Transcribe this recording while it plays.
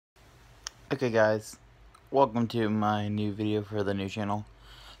Okay guys, welcome to my new video for the new channel,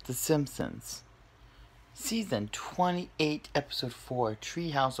 The Simpsons. Season 28, Episode 4,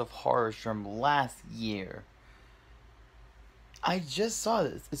 Treehouse of Horrors from last year. I just saw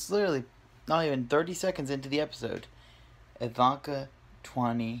this. It's literally not even 30 seconds into the episode. Ivanka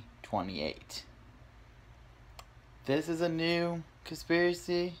 2028. This is a new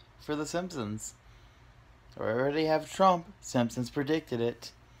conspiracy for The Simpsons. We already have Trump. Simpsons predicted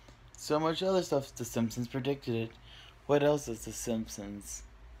it. So much other stuff. The Simpsons predicted it. What else does The Simpsons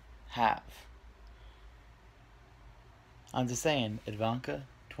have? I'm just saying, Ivanka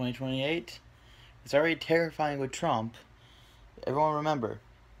 2028. It's already terrifying with Trump. Everyone remember,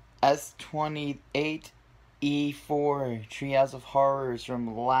 S28E4 Treehouse of Horrors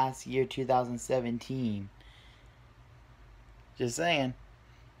from last year, 2017. Just saying,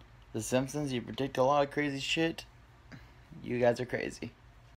 The Simpsons, you predict a lot of crazy shit. You guys are crazy.